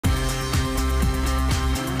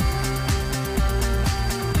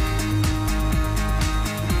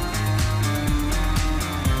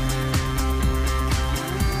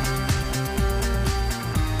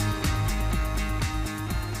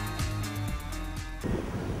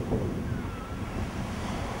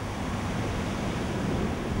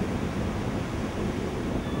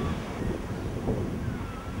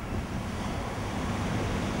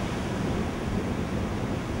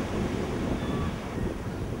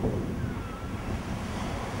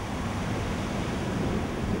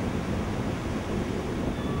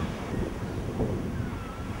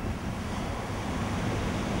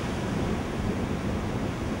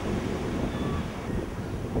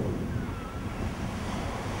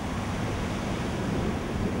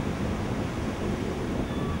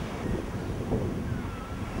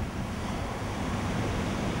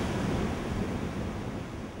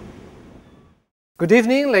Good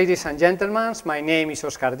evening, ladies and gentlemen. My name is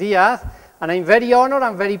Oscar Diaz, and I'm very honored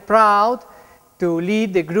and very proud to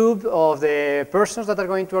lead the group of the persons that are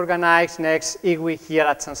going to organize next ICWE here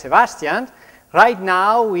at San Sebastian. Right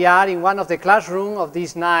now, we are in one of the classrooms of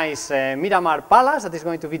this nice Miramar Palace that is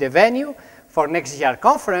going to be the venue for next year's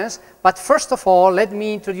conference. But first of all, let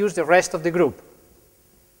me introduce the rest of the group.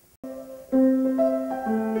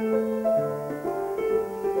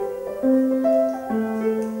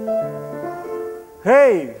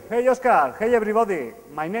 Hey Oscar, hey everybody.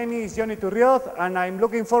 My name is Johnny Turrioz and I'm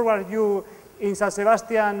looking forward to you in San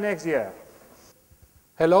Sebastian next year.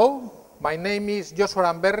 Hello, my name is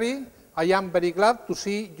Joshua Amberry. I am very glad to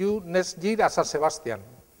see you next year at San Sebastian.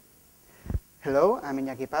 Hello, I'm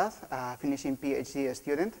Iñaki Paz, a finishing PhD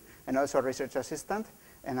student and also a research assistant,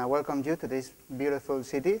 and I welcome you to this beautiful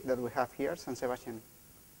city that we have here, San Sebastian.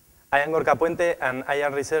 I am Gorka Puente and I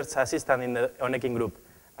am research assistant in the Onekin group.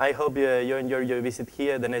 I hope you enjoy your visit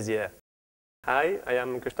here the next year. Hi, I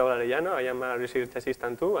am Cristóbal Arellano. I am a research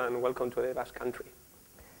assistant too, and welcome to the Basque Country.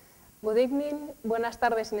 Good evening, buenas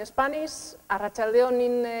tardes in Spanish, arratsaldeon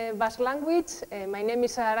in Basque language. My name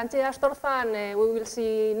is Arantxa Astorza, and we will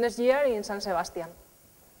see next year in San Sebastian.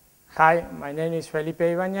 Hi, my name is Felipe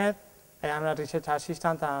Ibañez. I am a research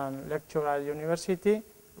assistant and lecturer at university.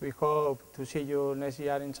 We hope to see you next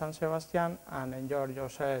year in San Sebastian and enjoy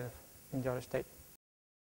yourself in your stay.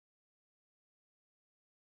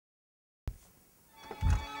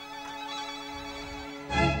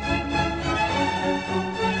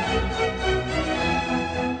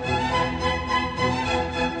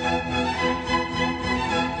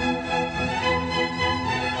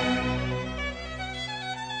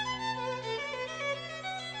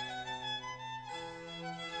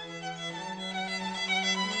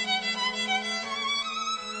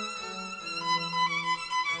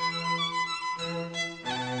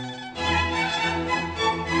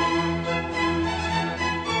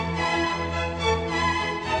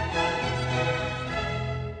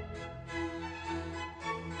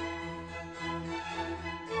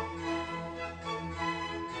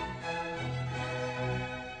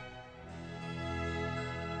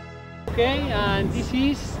 Okay, and this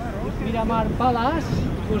is Miramar Palace.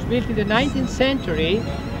 It was built in the 19th century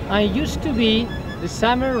and used to be the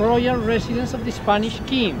summer royal residence of the Spanish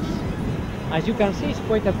kings. As you can see, it's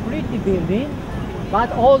quite a pretty building,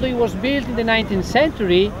 but although it was built in the 19th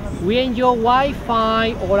century, we enjoy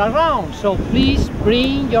Wi-Fi all around. So please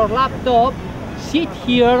bring your laptop, sit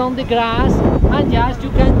here on the grass, and just you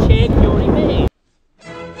can check your email.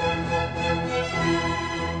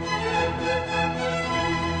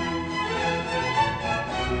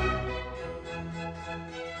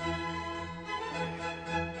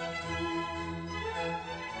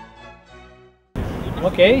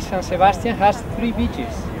 Okay, San Sebastian has 3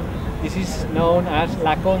 beaches. This is known as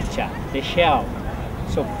La Concha, the shell.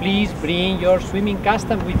 So please bring your swimming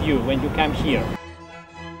costume with you when you come here.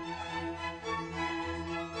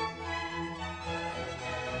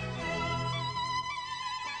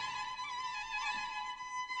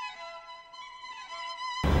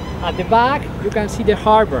 At the back, you can see the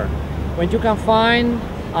harbor, where you can find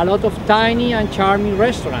a lot of tiny and charming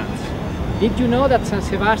restaurants. Did you know that San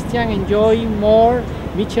Sebastian enjoys more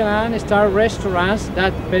Michelin star restaurants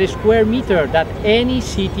that per square meter than any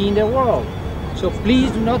city in the world? So please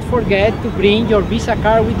do not forget to bring your Visa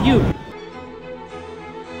card with you.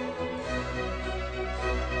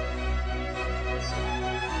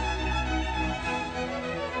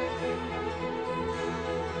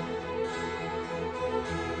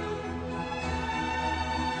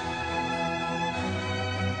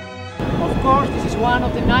 Of course, this is one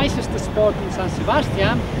of the nicest spots in San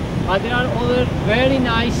Sebastian, but there are other very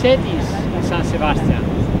nice cities in San Sebastian.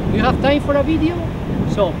 Do you have time for a video?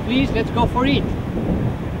 So please, let's go for it.